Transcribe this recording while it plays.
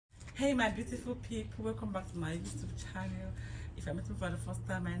Hey my beautiful people, welcome back to my YouTube channel. If you're meeting for the first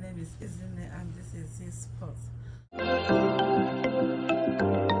time, my name is Izine and this is Z Sports.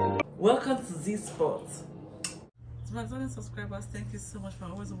 Welcome to Z Sports. To my returning subscribers, thank you so much for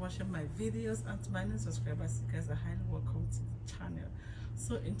always watching my videos, and to my new subscribers, you guys are highly welcome to the channel.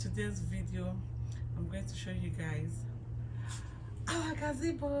 So in today's video, I'm going to show you guys our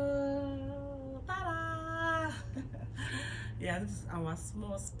gazebo. Ta-da! Yeah, this is our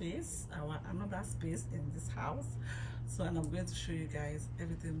small space, our another space in this house. So, and I'm going to show you guys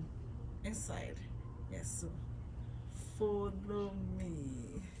everything inside. Yes, so follow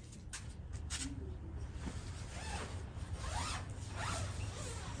me.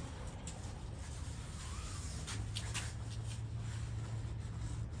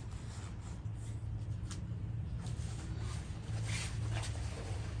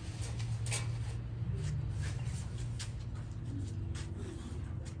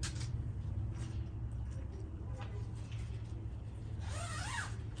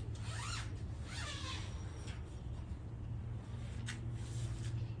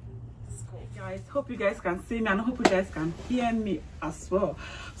 Guys, hope you guys can see me and I hope you guys can hear me as well.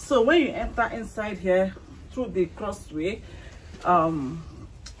 So when you enter inside here through the crossway, you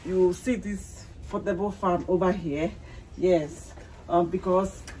will see this portable fan over here. Yes,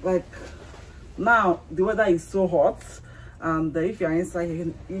 because like now the weather is so hot, and if you're inside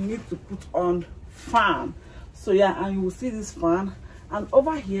here, you need to put on fan. So yeah, and you will see this fan, and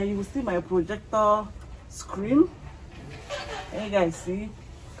over here you will see my projector screen. And you guys see,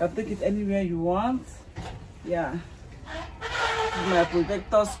 can take it anywhere you want. Yeah, my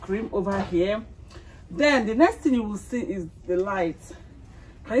projector screen over here. Then the next thing you will see is the light.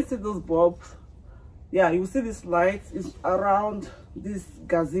 Can you see those bulbs? Yeah, you will see this light is around this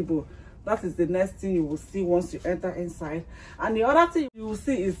gazebo. That is the next thing you will see once you enter inside. And the other thing you will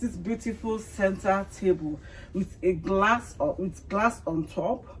see is this beautiful center table with a glass on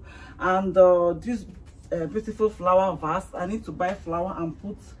top, and this beautiful flower vase. I need to buy flower and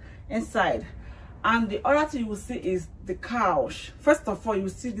put inside. And the other thing you will see is the couch. First of all, you will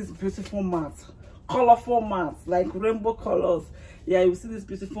see this beautiful mat, colorful mat, like rainbow colors. Yeah, you will see this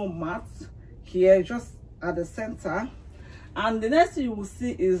beautiful mat here just at the center. And the next thing you will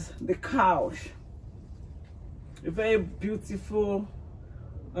see is the couch, a very beautiful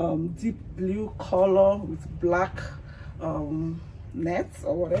deep blue color with black nets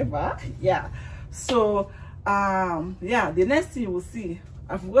or whatever. Yeah, so yeah, the next thing you will see,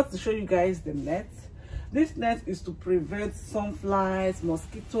 I forgot to show you guys the net. This net is to prevent sunflies,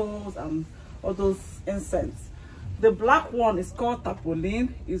 mosquitoes, and all those insects. The black one is called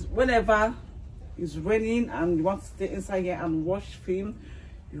tarpaulin. Is whenever it's raining and you want to stay inside here and watch film,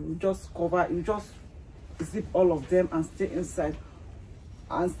 you just cover, you just zip all of them and stay inside.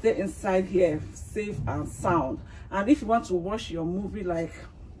 And stay inside here safe and sound. And if you want to watch your movie like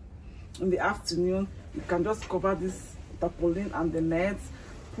in the afternoon, you can just cover this tarpaulin and the nets,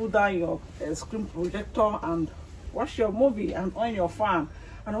 put down your screen projector and watch your movie, and on your fan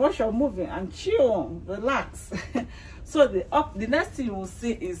and watch your movie and chill, relax. So the next thing you will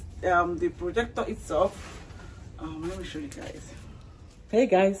see is the projector itself. Let me show you guys. Hey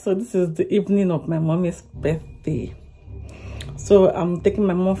guys, so this is the evening of my mommy's birthday. So I'm taking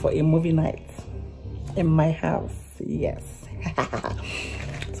my mom for a movie night in my house. Yes.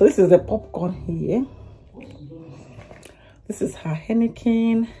 So this is the popcorn here. This is her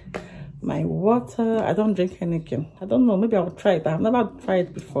Heineken, my water. I don't drink Heineken. I don't know, maybe I'll try it. I've never tried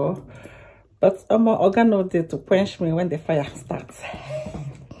it before. But I'm an organo there to quench me when the fire starts.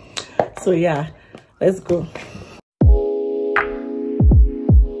 So yeah, let's go.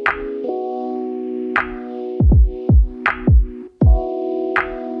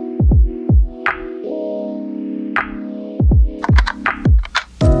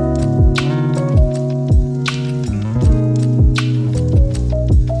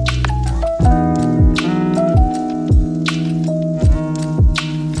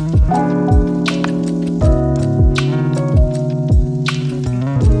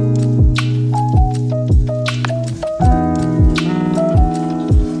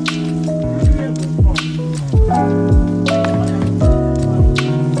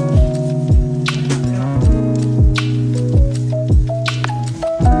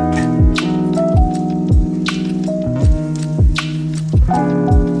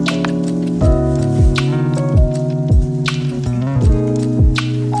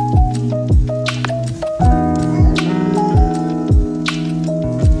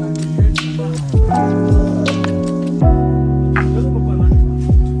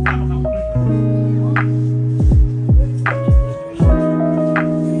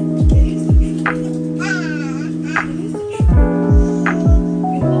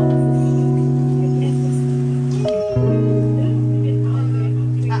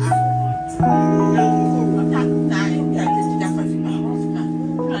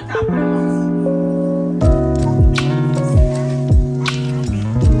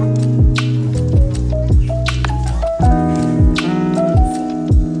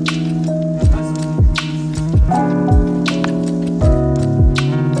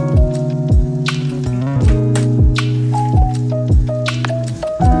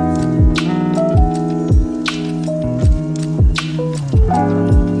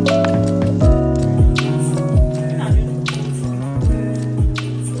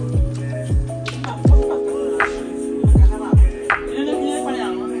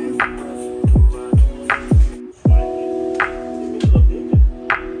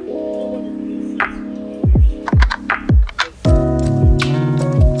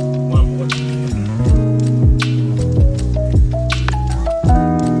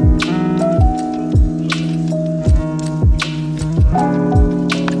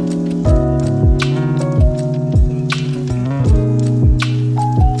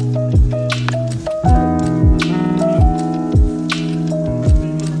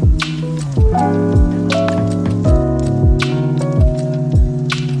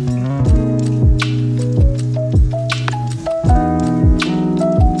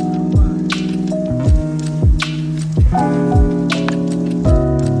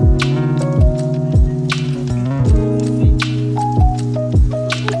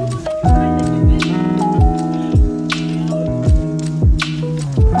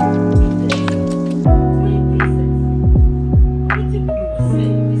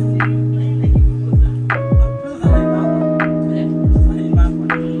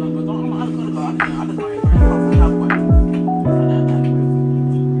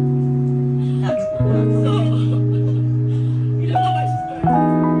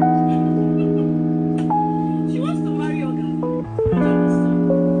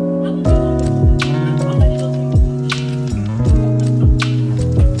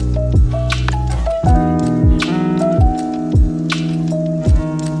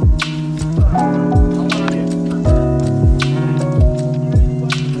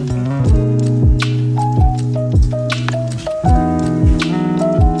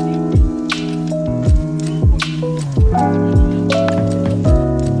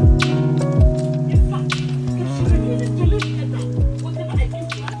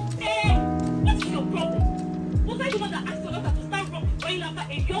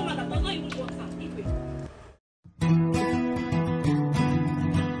 young man that does not even want her.